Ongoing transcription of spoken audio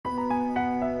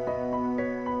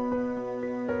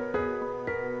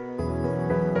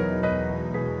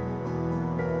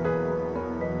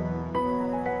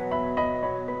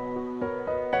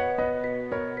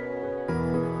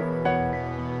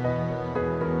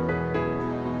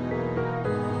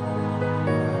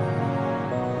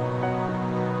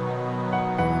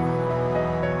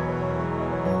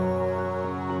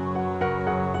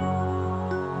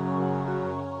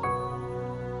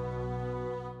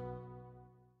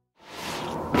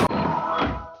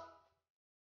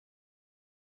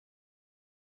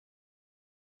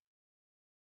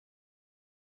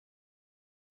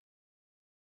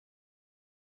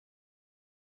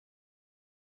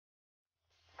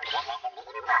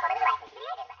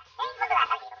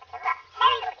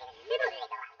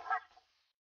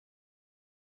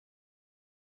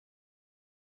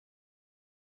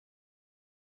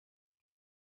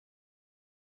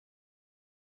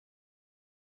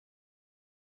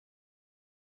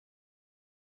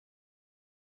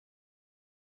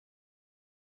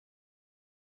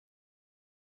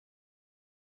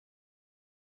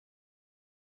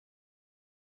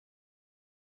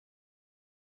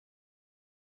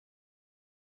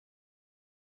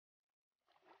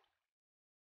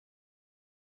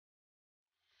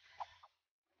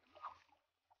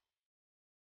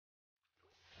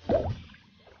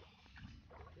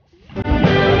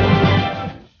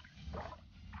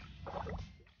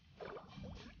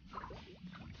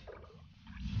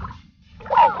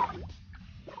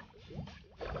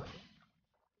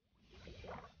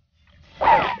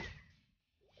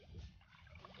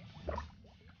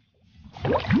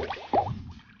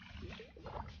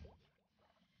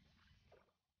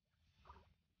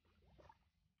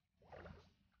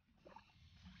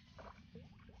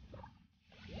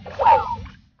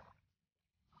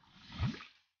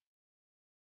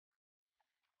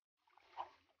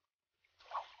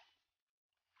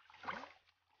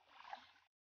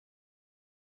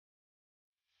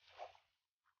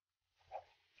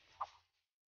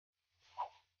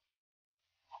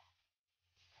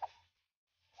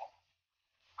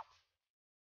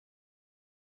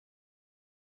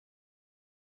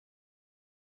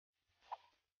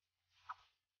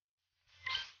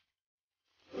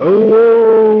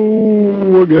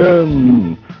Hello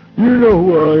again. You know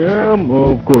who I am?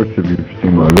 Well, of course, if you've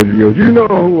seen my videos, you know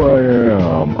who I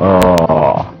am.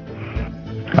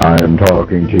 I am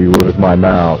talking to you with my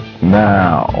mouth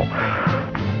now.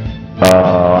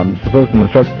 I'm supposed to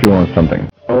instruct you on something.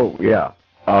 Oh, yeah.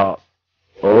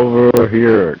 Over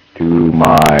here to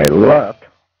my left,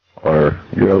 or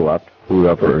your left,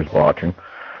 whoever is watching,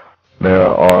 there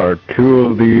are two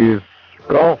of these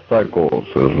golf cycles,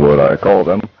 is what I call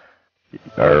them.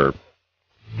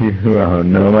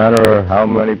 No matter how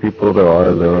many people there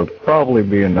will probably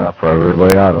be enough for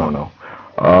everybody. I don't know.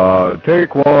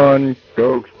 Take one,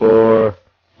 go explore,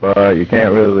 but you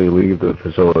can't really leave the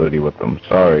facility with them.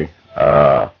 Sorry.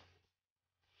 Bye.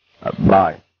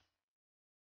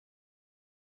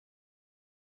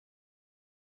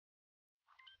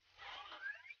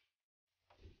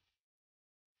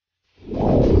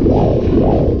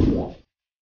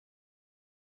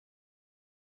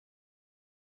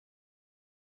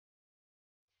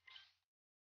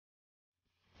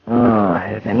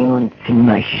 Has anyone seen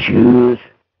my shoes?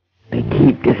 They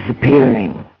keep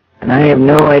disappearing, and I have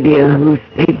no idea who's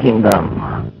taking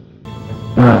them.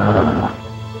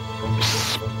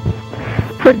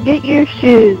 Forget your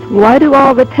shoes. Why do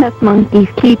all the test monkeys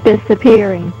keep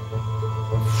disappearing?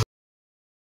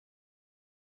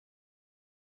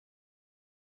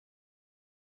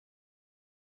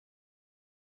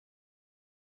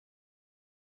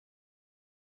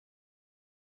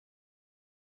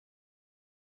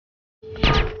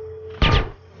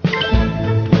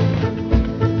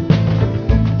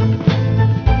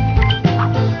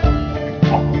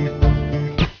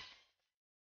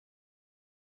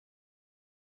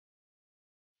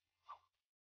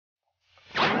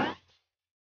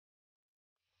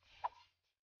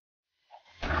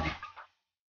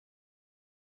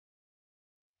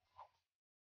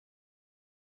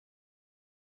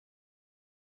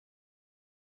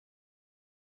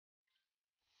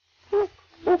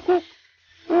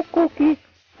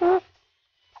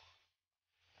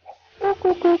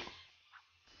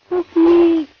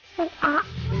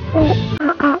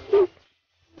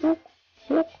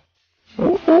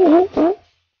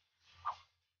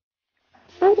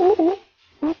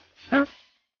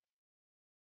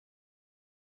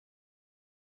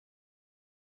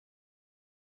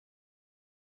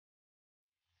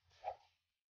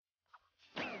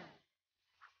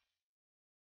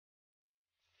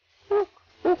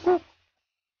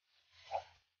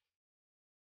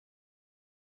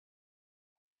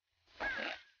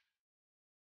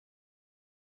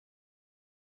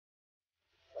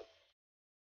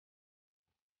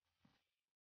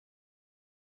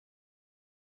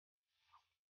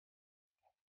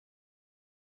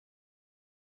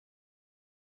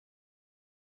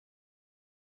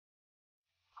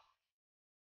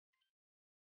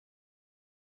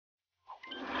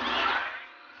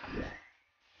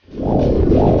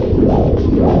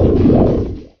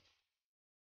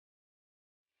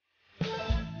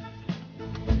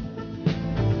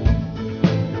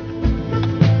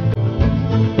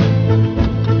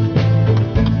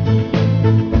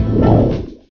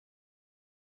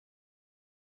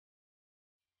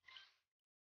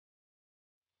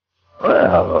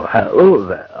 Well, hello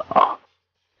there.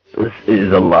 This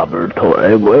is a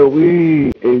laboratory where we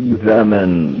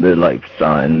examine the life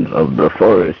signs of the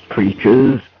forest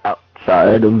creatures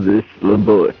outside of this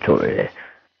laboratory.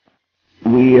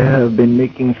 We have been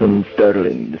making some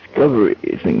startling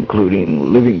discoveries,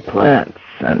 including living plants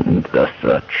and the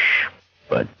such,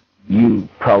 but you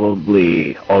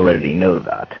probably already know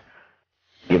that,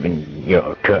 given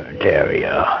your current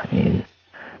area in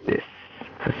this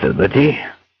facility.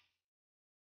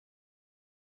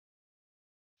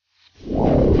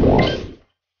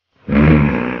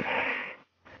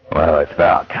 Well, it's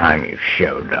about time you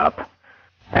showed up.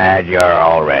 As you're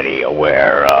already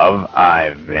aware of,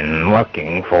 I've been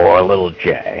looking for Lil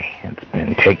J. It's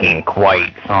been taking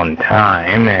quite some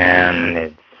time, and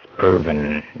it's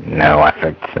proven no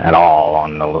efforts at all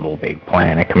on the Little Big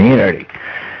Planet community.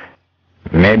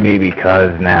 Maybe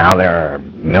because now there are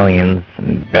millions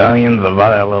and billions of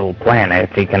other little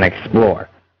planets he can explore.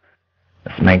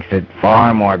 This makes it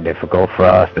far more difficult for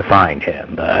us to find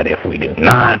him, but if we do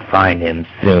not find him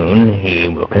soon, he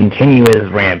will continue his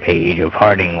rampage of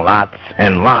harding lots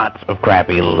and lots of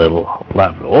crappy little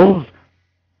levels,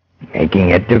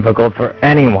 making it difficult for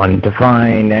anyone to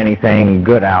find anything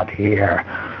good out here.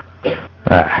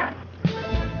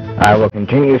 I will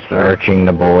continue searching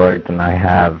the boards, and I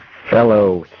have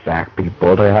fellow SAC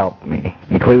people to help me,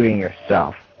 including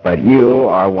yourself, but you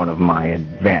are one of my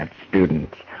advanced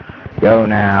students. Go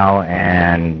now,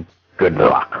 and good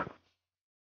luck.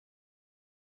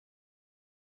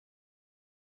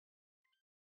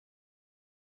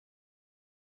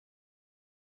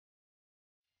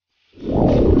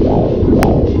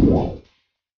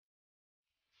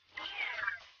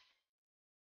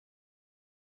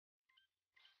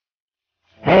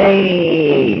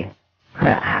 Hey!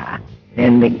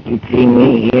 Didn't think you'd see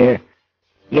me here.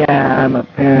 Yeah, I'm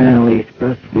apparently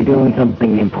supposed to be doing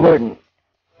something important,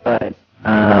 but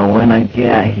when I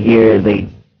got here, they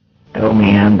told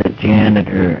me I'm the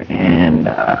janitor, and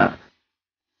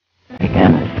it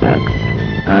kinda sucks.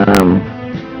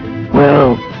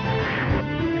 Well,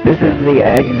 this is the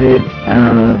exit. I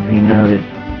don't know if you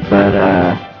noticed, but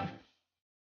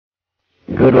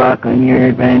good luck on your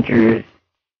adventures.